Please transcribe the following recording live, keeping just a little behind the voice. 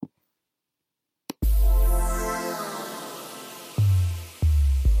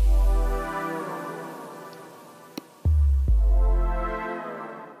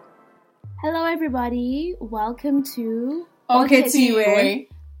everybody. Welcome to Okhethiwe.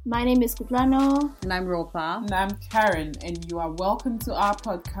 My name is Kuplano. And I'm Ropa. And I'm Karen, and you are welcome to our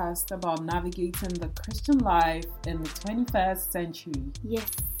podcast about navigating the Christian life in the 21st century. Yes.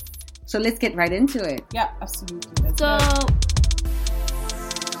 So let's get right into it. Yeah, absolutely. Let's So,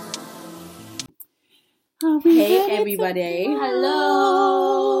 go. Hey everybody.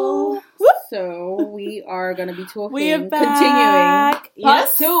 hello. So we are going to be talking, We are back. continuing. Part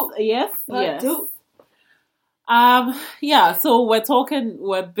two. Yes. Part two. So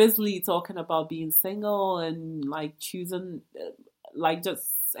we're busily talking about being single and like choosing,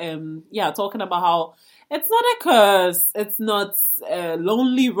 talking about how it's not a curse, it's not a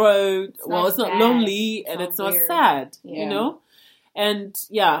lonely road. It's not lonely and it's not sad, you know? And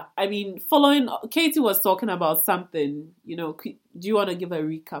following, Katie was talking about something, do you want to give a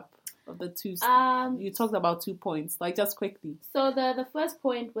recap of the two? You talked about 2 points, like just quickly. So the first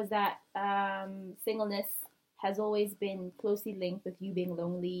point was that singleness has always been closely linked with you being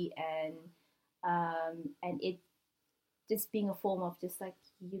lonely and it just being a form of just like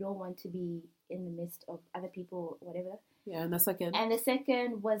you don't want to be in the midst of other people, whatever. Yeah, and the second. And the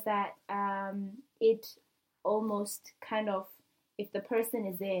second was that it almost kind of, if the person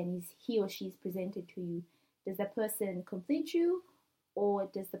is there and he or she is presented to you, does the person complete you or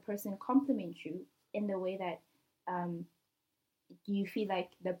does the person complement you in the way that you feel like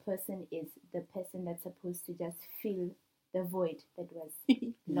the person is the person that's supposed to just fill the void that was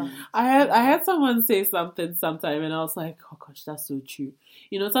lost? I had someone say something sometime and I was like, oh gosh, that's so true.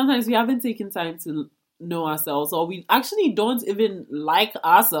 Sometimes we haven't taken time to know ourselves, or we actually don't even like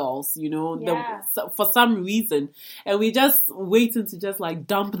ourselves, for some reason, and we just waiting to just like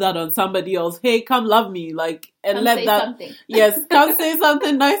dump that on somebody else. Hey, come love me, like, and come let say that something. Yes, come say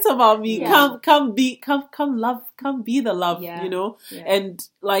something nice about me. Yeah. Come be the love, Yeah. and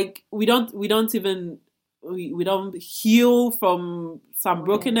like we don't heal from some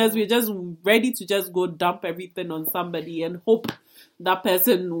brokenness. We're just ready to just go dump everything on somebody and hope that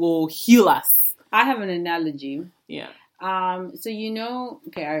person will heal us. I have an analogy. Yeah. So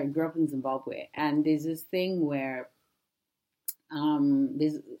I grew up in Zimbabwe, and there's this thing where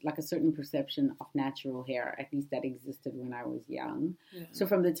there's like a certain perception of natural hair, at least that existed when I was young. Yeah. So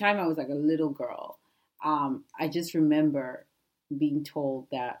from the time I was like a little girl, I just remember being told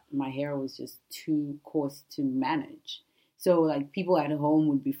that my hair was just too coarse to manage. So like people at home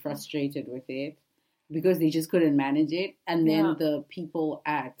would be frustrated with it because they just couldn't manage it. And then the people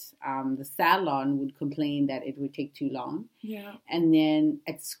at the salon would complain that it would take too long. Yeah. And then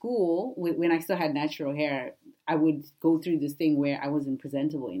at school, when I still had natural hair, I would go through this thing where I wasn't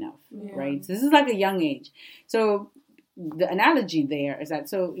presentable enough, right? So this is like a young age. So the analogy there is that,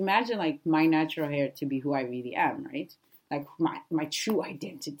 so imagine like my natural hair to be who I really am, right? Like my true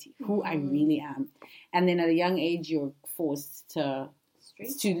identity, who I really am. And then at a young age, you're forced to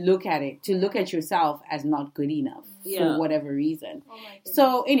look at yourself as not good enough for whatever reason. Oh,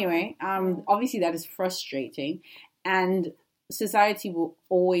 so anyway, obviously that is frustrating, and society will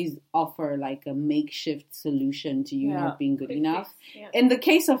always offer like a makeshift solution to you not being good enough. Yeah. In the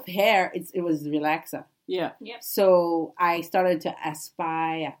case of hair, it was relaxer. Yeah. Yep. So I started to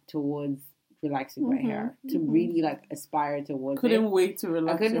aspire towards relaxing my hair, to really like aspire towards it. Couldn't wait to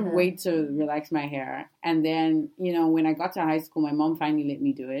relax. I couldn't wait to relax my hair. And then, when I got to high school, my mom finally let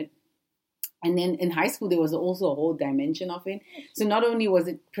me do it. And then in high school, there was also a whole dimension of it. So not only was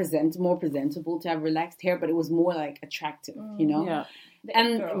it more presentable to have relaxed hair, but it was more like attractive, Yeah.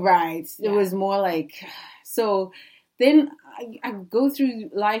 It was more like, so then I go through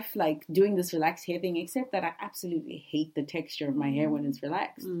life like doing this relaxed hair thing, except that I absolutely hate the texture of my hair when it's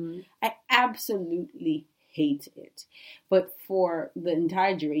relaxed. I absolutely hate it. But for the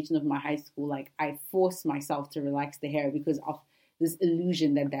entire duration of my high school, like I forced myself to relax the hair because of this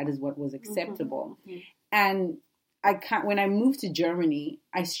illusion that is what was acceptable. And when I moved to Germany,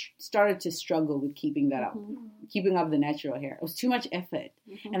 I started to struggle with keeping that up, keeping up the natural hair. It was too much effort,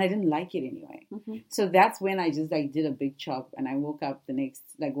 and I didn't like it anyway. So that's when I just like did a big chop, and I woke up the next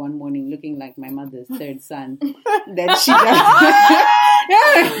one morning looking like my mother's third son. That she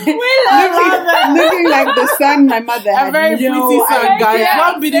looking like the son my mother had. A very pretty son, guys.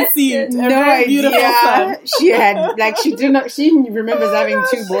 Not beauty. A very beautiful son. She had she remembers having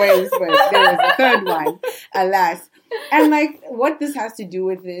 2 boys, but there was a third one, alas. And like what this has to do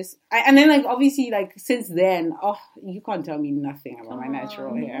with this, and then like obviously like since then, you can't tell me nothing about my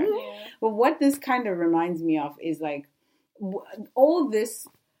natural hair. But what this kind of reminds me of is like all this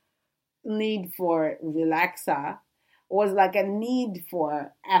need for relaxer was like a need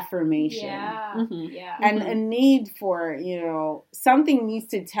for affirmation. And a need for, something needs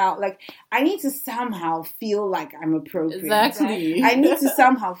to tell, like, I need to somehow feel like I'm appropriate. Exactly. I need to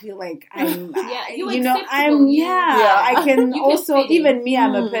somehow feel like I'm, I can you also, can fit even me,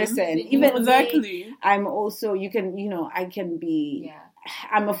 I'm a person. Even me, I'm also, I can be...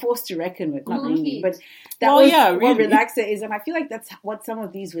 I'm a force to reckon with, not really, but that was what relaxer is, and I feel like that's what some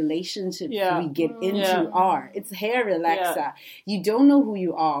of these relationships we get into are. It's hair relaxer. Yeah. You don't know who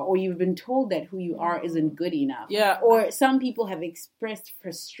you are, or you've been told that who you are isn't good enough. Yeah. Or some people have expressed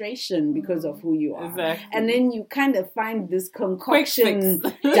frustration because of who you are. Exactly. And then you kind of find this concoction,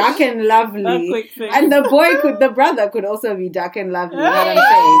 dark and lovely, and the brother could also be dark and lovely. You know what I'm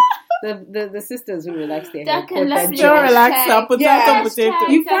saying? The sisters who relax their hair. Dark and lovely.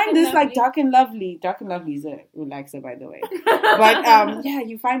 You find this like dark and lovely. Dark and lovely is a relaxer, by the way. But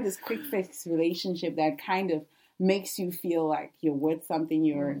you find this quick fix relationship that kind of makes you feel like you're worth something.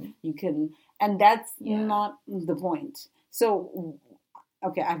 You can, and that's not the point. So,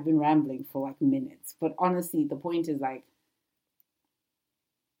 okay, I've been rambling for like minutes, but honestly, the point is like,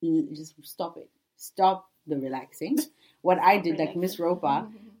 just stop it. Stop the relaxing. What I did, like Miss Ropa,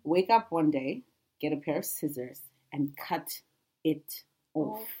 wake up one day, get a pair of scissors, and cut it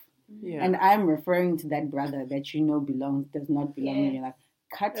off. Yeah. And I'm referring to that brother that does not belong in your life.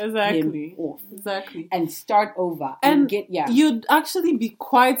 Cut him off. Exactly. And start over. And you'd actually be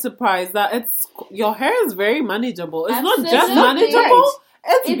quite surprised that your hair is very manageable. It's not just manageable.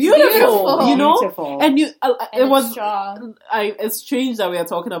 It's beautiful, Beautiful. And it's strange that we are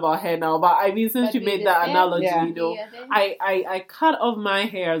talking about hair now, but I mean, since you made that analogy, I cut off my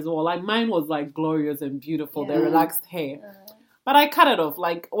hair as well. Like, mine was like glorious and beautiful, the relaxed hair. But I cut it off.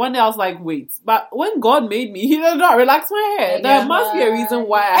 Like, one day I was like, wait. But when God made me, He did not relax my hair. There must be a reason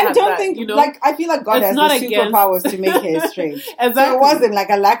why I don't think, like, I feel like God has the superpowers to make hair straight. Exactly. So it wasn't like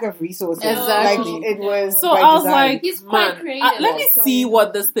a lack of resources. Exactly. Like, it was So I was like, He's quite creative. Let me see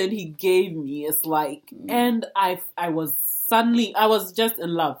what this thing He gave me is like. And I was just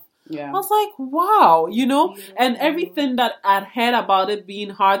in love. Yeah. I was like, wow, and everything that I'd heard about it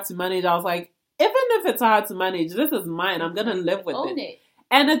being hard to manage, I was like, even if it's hard to manage, this is mine. I'm going to live with it.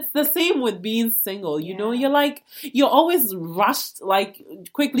 And it's the same with being single. You're always rushed, like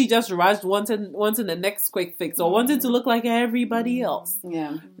quickly just rushed, wanting the next quick fix or wanting to look like everybody else.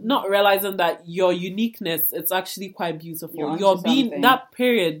 Yeah. Not realizing that your uniqueness, it's actually quite beautiful. That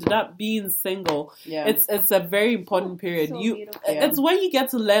period, that being single, it's a very important period. It's when you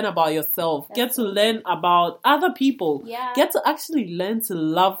get to learn about yourself, get to learn about other people, get to actually learn to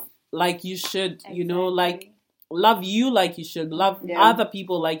love like you should, like love you like you should, love other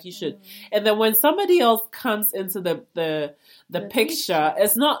people like you should. And then when somebody else comes into the picture,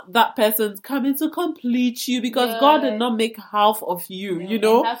 it's not that person's coming to complete you, because God did not make half of you,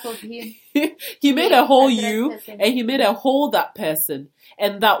 half of Him. He made a whole you, and He made a whole that person,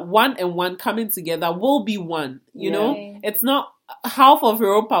 and that one and one coming together will be one. It's not half of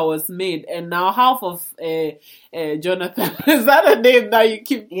Europa was made, and now half of Jonathan. Is that a name that you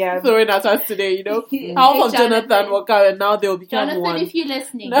keep throwing at us today? Half of Jonathan will come, and now they'll become Jonathan, one. if you're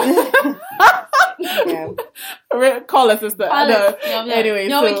listening, call us, sister. Anyway,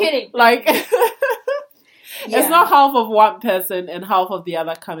 we're kidding. Like, it's not half of one person and half of the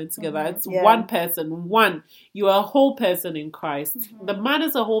other coming together. It's one person. One, you are a whole person in Christ. The man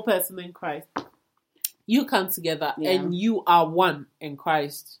is a whole person in Christ. You come together and you are one in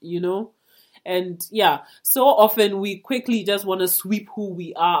Christ, And so often we quickly just want to sweep who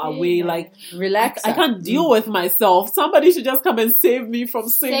we are away. Like, relax. I can't deal with myself. Somebody should just come and save me from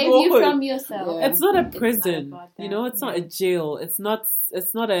singlehood. Save you from yourself. It's not a prison, it's not a jail. It's not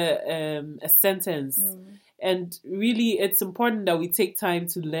a sentence. And really, it's important that we take time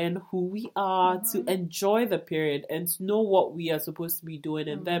to learn who we are, to enjoy the period, and to know what we are supposed to be doing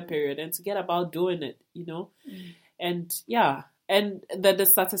in that period, and to get about doing it, And and the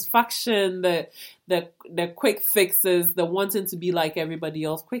dissatisfaction, the quick fixes, the wanting to be like everybody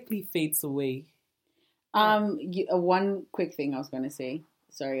else quickly fades away. One quick thing I was going to say,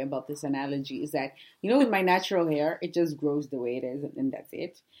 sorry about this analogy, is that, with my natural hair, it just grows the way it is, and that's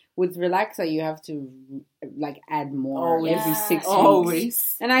it. With relaxer, you have to like add more every 6 weeks.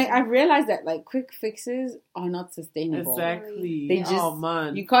 Always. And I've realized that like quick fixes are not sustainable. Exactly. They just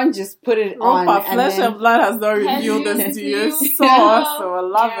you can't just put it on. Flesh and blood has not revealed this to you. So awesome. I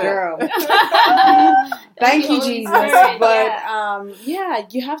love it. Girl. Thank you, Jesus.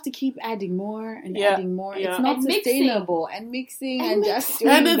 But you have to keep adding more and adding more. Yeah. It's not sustainable. Mixing and just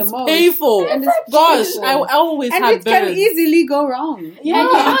doing and the most. It's painful. And it's painful. I always and have it can easily go wrong. Yeah.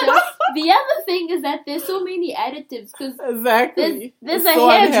 The other thing is that there's so many additives because exactly. There's a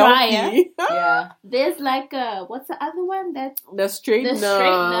hair dryer. Yeah. There's like what's the other one? That's the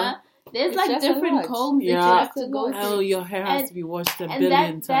straightener. There's like different combs that you have to go through. Oh, your hair has to be washed a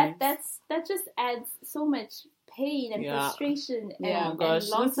billion times. That just adds so much pain and frustration and gosh,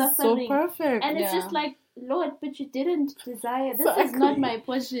 long this is suffering. so perfect. And it's just like, Lord, but you didn't desire. This is not my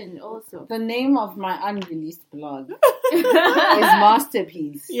portion also. The name of my unreleased blog is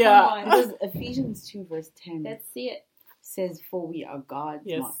Masterpiece. Yeah. Because Ephesians 2 verse 10. Let's see it. Says, for we are God's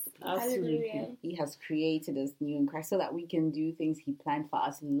masterpiece. Absolutely. He has created us new in Christ so that we can do things He planned for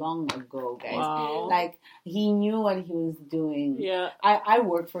us long ago, guys. Wow. Like, He knew what He was doing. Yeah. I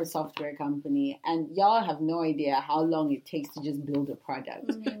work for a software company, and y'all have no idea how long it takes to just build a product.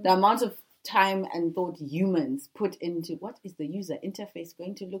 Mm-hmm. The amount of time and thought humans put into what is the user interface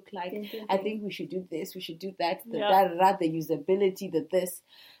going to look like. I think we should do this, we should do that, the usability, the this.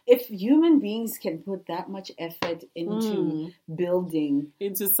 If human beings can put that much effort into building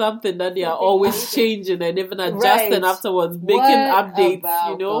into something that they are always changing and even adjusting afterwards, making updates,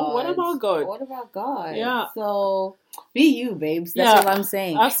 what about God? What about God? Yeah. So be you, babes. That's what I'm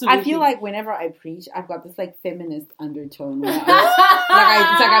saying. Absolutely. I feel like whenever I preach, I've got this like feminist undertone. Where it's like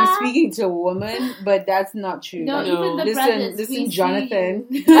I'm speaking to a woman, but that's not true. No, even the brothers. Listen, Jonathan.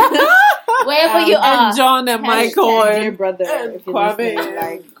 Wherever you are. And John and Michael and dear brother, and if you're Kwame, listening,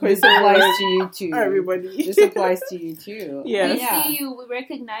 like, this applies to you too. Everybody. This applies to you too. Yes. We see you, we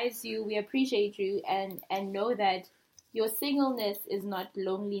recognize you, we appreciate you, and know that your singleness is not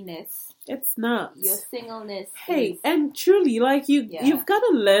loneliness. It's not. Your singleness is... and truly, like, you've got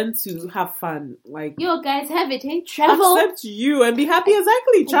to learn to have fun. Like, yo, guys, have it, hey? Travel. Accept you and be happy.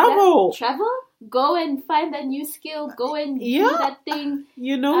 Exactly. Travel. Travel? Go and find that new skill. Go and do that thing.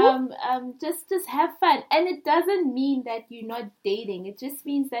 Just have fun. And it doesn't mean that you're not dating. It just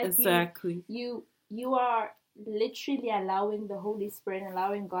means that you are literally allowing the Holy Spirit,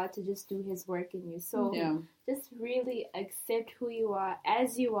 allowing God to just do His work in you. So just really accept who you are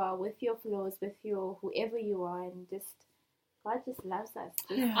as you are, with your flaws, with your whoever you are, and just God just loves us.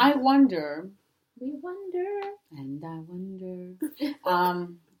 Yeah. I wonder. We wonder. And I wonder.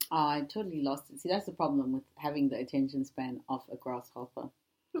 I totally lost it. See, that's the problem with having the attention span of a grasshopper.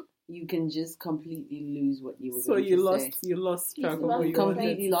 You can just completely lose what you were going to say. So you lost track of what you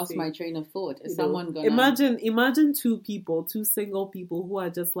completely lost my train of thought. Is someone gonna imagine two single people who are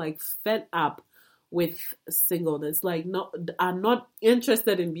just like fed up with singleness, like are not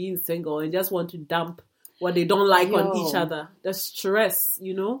interested in being single and just want to dump what they don't like on each other. The stress,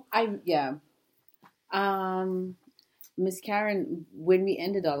 Miss Karen, when we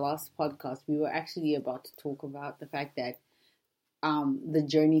ended our last podcast, we were actually about to talk about the fact that the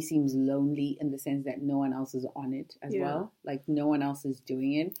journey seems lonely in the sense that no one else is on it as well. Like, no one else is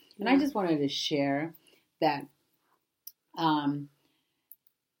doing it. And I just wanted to share that a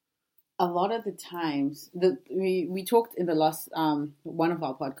lot of the times, we talked in the last one of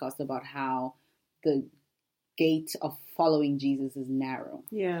our podcasts about how the gate of following Jesus is narrow.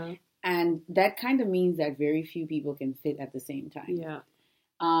 Yeah. And that kind of means that very few people can fit at the same time. Yeah.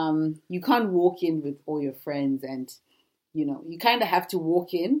 You can't walk in with all your friends and, you kind of have to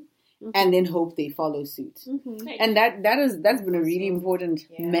walk in and then hope they follow suit. Mm-hmm. And that's been a really important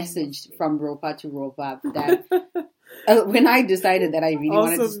message from Ropa to Ropa, that when I decided that I really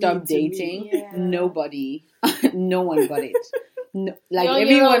wanted to stop dating, no one got it. No, like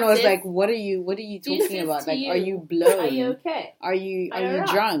everyone was like, "What are you talking about? Like, are you blown? Are you okay? Are you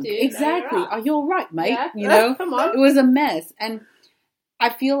drunk? Dude? Exactly. Are you all right, mate? Yeah. Come on. It was a mess, and I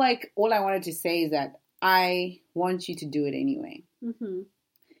feel like all I wanted to say is that I want you to do it anyway. Mm-hmm.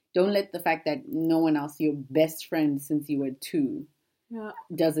 Don't let the fact that no one else, your best friend since you were 2,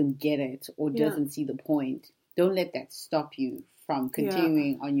 doesn't get it or doesn't see the point. Don't let that stop you from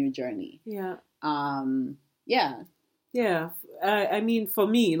continuing on your journey. Yeah. Yeah. I mean, for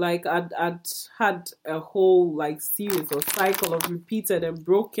me, like, I'd had a whole, like, series or cycle of repeated and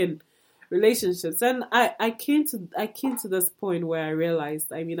broken relationships. And I came to this point where I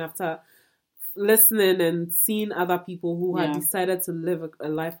realized, I mean, after listening and seeing other people who had decided to live a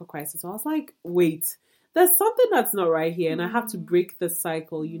life of Christ, so I was like, wait, there's something that's not right here, and I have to break this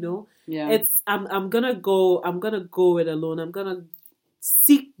cycle, Yeah. I'm gonna go it alone. I'm gonna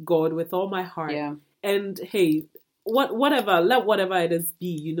seek God with all my heart. Yeah. And hey, let whatever it is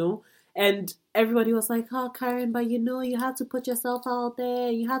be, And everybody was like, "Oh, Karen, but you have to put yourself out there.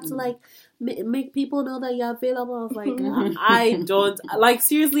 You have to like make people know that you're available." I was like, I don't like,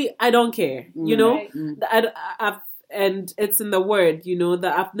 seriously, I don't care. Right. And it's in the word,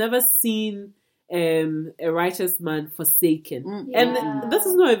 that I've never seen a righteous man forsaken. Yeah. And this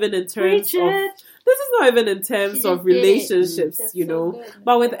is not even in terms of relationships, you know, good.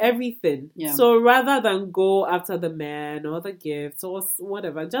 but with everything. Yeah. So rather than go after the man or the gifts or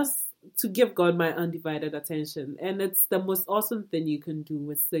whatever, just to give God my undivided attention. And it's the most awesome thing you can do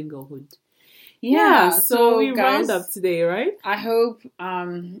with singlehood. Yeah, so we guys, round up today, right? I hope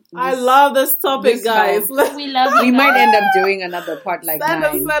I love this topic, guys. We love it. We might end up doing another part like send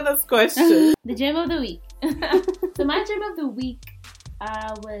that. us questions. The gem of the week. So my gem of the week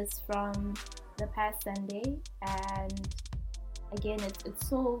was from the past Sunday, and again, it's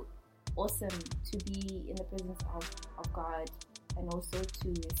so awesome to be in the presence of God, and also to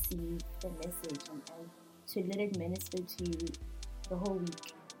receive the message and to let it minister to you the whole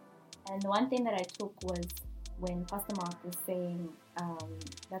week. And the one thing that I took was when Pastor Mark was saying,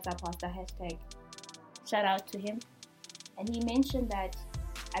 that's our pastor, hashtag, shout out to him. And he mentioned that,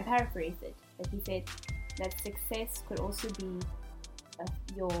 I paraphrased it, but he said that success could also be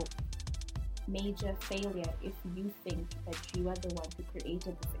your major failure if you think that you are the one who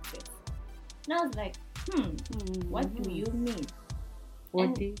created the success. And I was like, what do you mean?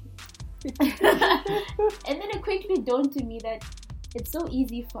 And then it quickly dawned to me that it's so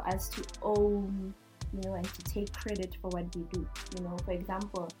easy for us to own, you know, and to take credit for what we do. You know, for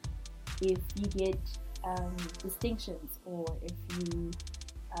example, if you get distinctions, or if you,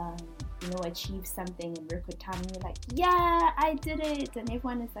 achieve something in record time, and you're like, yeah, I did it, and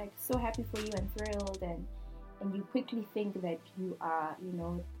everyone is like so happy for you and thrilled, and you quickly think that you are, you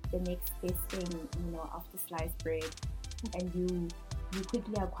know, the next best thing, you know, after sliced bread, and you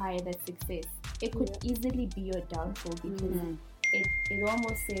quickly acquire that success. It could easily be your downfall, because it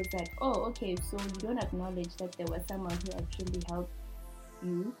almost says that, oh, okay, so you don't acknowledge that there was someone who actually helped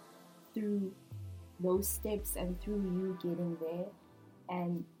you through those steps and through you getting there.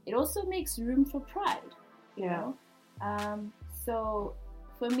 And it also makes room for pride, you know? So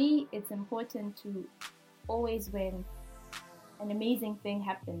for me, it's important to always, when an amazing thing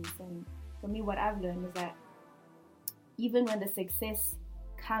happens, and for me, what I've learned is that even when the success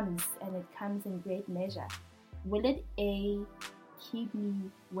comes, and it comes in great measure, will it keep me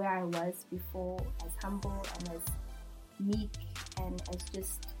where I was before, as humble and as meek and as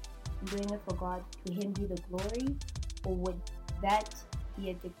just doing it for God, to Him be the glory? Or would that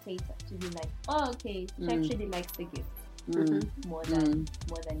be a dictator, to be like, oh, okay, she actually likes the gift more than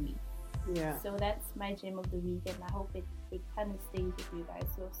me? Yeah. So that's my gem of the week, and I hope it kind of stays with you guys.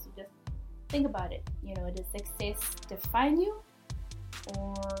 So just think about it. You know, does success define you,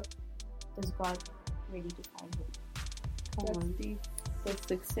 or does God really define you? That's deep. Does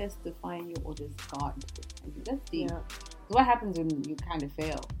success define you, or does God define you? That's deep. Yeah. What happens when you kind of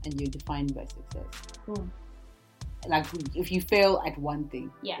fail and you're defined by success? Like, if you fail at one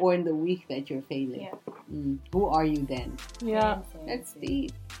thing, or in the week that you're failing, who are you then? Yeah, that's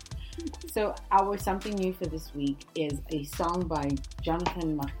deep. So our something new for this week is a song by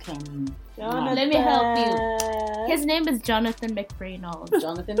Jonathan McClellan. Let me help you. His name is Jonathan McReynolds.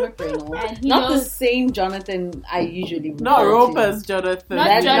 Jonathan McReynolds. And not the same Jonathan I usually refer not Roper's Jonathan.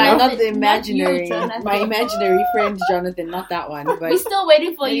 Not the imaginary, my imaginary friend Jonathan. Not that one. But we're still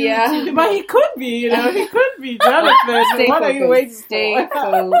waiting for you. Yeah, but he could be. You know, he could be Jonathan. What are you waiting for? Stay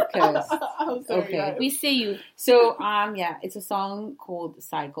focused. Okay, we see you. So it's a song called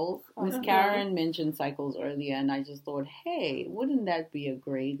Cycles. Miss Karen mentioned cycles earlier, and I just thought, hey, wouldn't that be a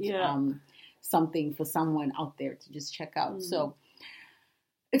great something for someone out there to just check out? So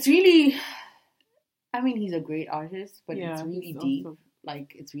it's really, I mean, he's a great artist, but it's really deep. Awesome.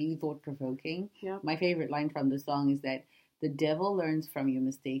 Like, it's really thought-provoking. Yeah. My favorite line from the song is that the devil learns from your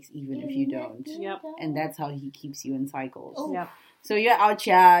mistakes even if you don't. Yep. And that's how he keeps you in cycles. Oh. Yep. So you're out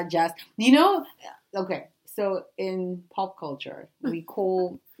here just, you know, okay. So in pop culture, we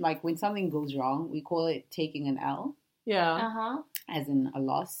call, like, when something goes wrong, we call it taking an L. Yeah. As in a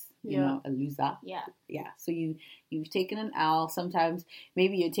loss, you know, a loser. Yeah. Yeah. So you've taken an L. Sometimes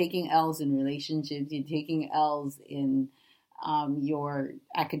maybe you're taking L's in relationships. You're taking L's in your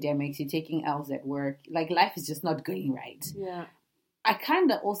academics. You're taking L's at work. Like, life is just not going right. Yeah. I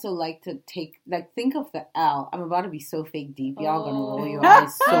kind of also like to think of the L. I'm about to be so fake deep. Y'all gonna roll your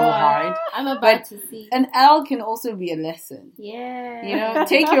eyes so hard. I'm about to see. An L can also be a lesson. Yeah. You know,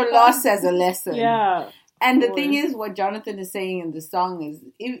 take your loss as a lesson. Yeah. And the thing is, what Jonathan is saying in the song is,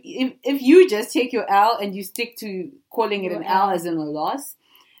 if you just take your L and you stick to calling it an L as in a loss,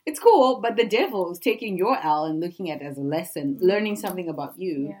 it's cool. But the devil is taking your L and looking at it as a lesson, learning something about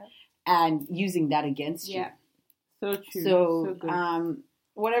you, and using that against you. So true. So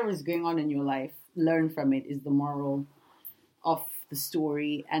whatever is going on in your life, learn from it is the moral of the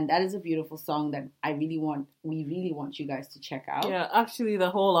story, and that is a beautiful song that we really want you guys to check out. Yeah, actually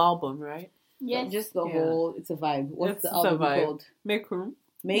the whole album, right? Yes. Just the whole, it's a vibe. What's the album called? Make Room.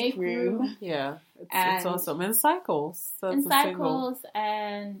 Make Room. Yeah, it's awesome. And Cycles. That's and Cycles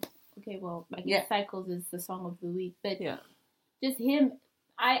and okay, well, I guess Cycles is the song of the week, but just him.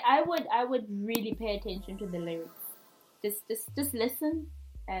 I would really pay attention to the lyrics. Just listen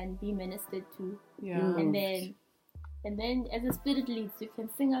and be ministered to. Yeah. And then as the Spirit leads, you can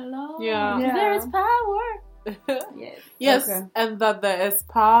sing along. Yeah. There is power. Yes. Yes, and that there is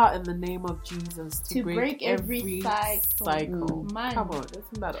power in the name of Jesus to break every cycle. Man. Come on,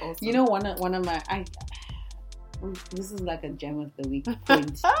 isn't that awesome? You know, one of my this is like a gem of the week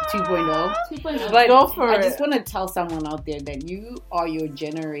point 2.0. 2.0. But go for it. I just want to tell someone out there that you are your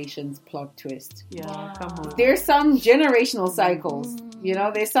generation's plot twist. Yeah, come on. There's some generational cycles. You know,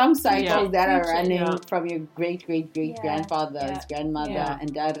 there's some cycles that are running from your great grandfather's grandmother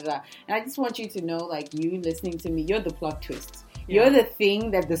and da da da. And I just want you to know, like, you listening to me, you're the plot twist. You're the thing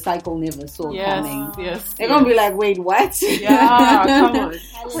that the cycle never saw coming. Yes, they're gonna be like, wait, what? Yeah, come on.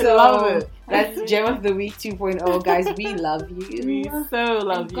 So, love it. That's Gem of the Week 2.0, guys. We love you. We so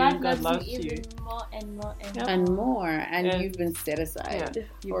love you. God loves you. you. Even more and more and and more. And you've been set aside. Yeah.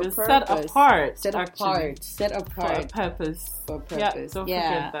 You've been purpose. set apart. Set apart. For a purpose. For purpose. Don't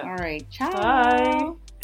forget that. All right. Ciao. Bye.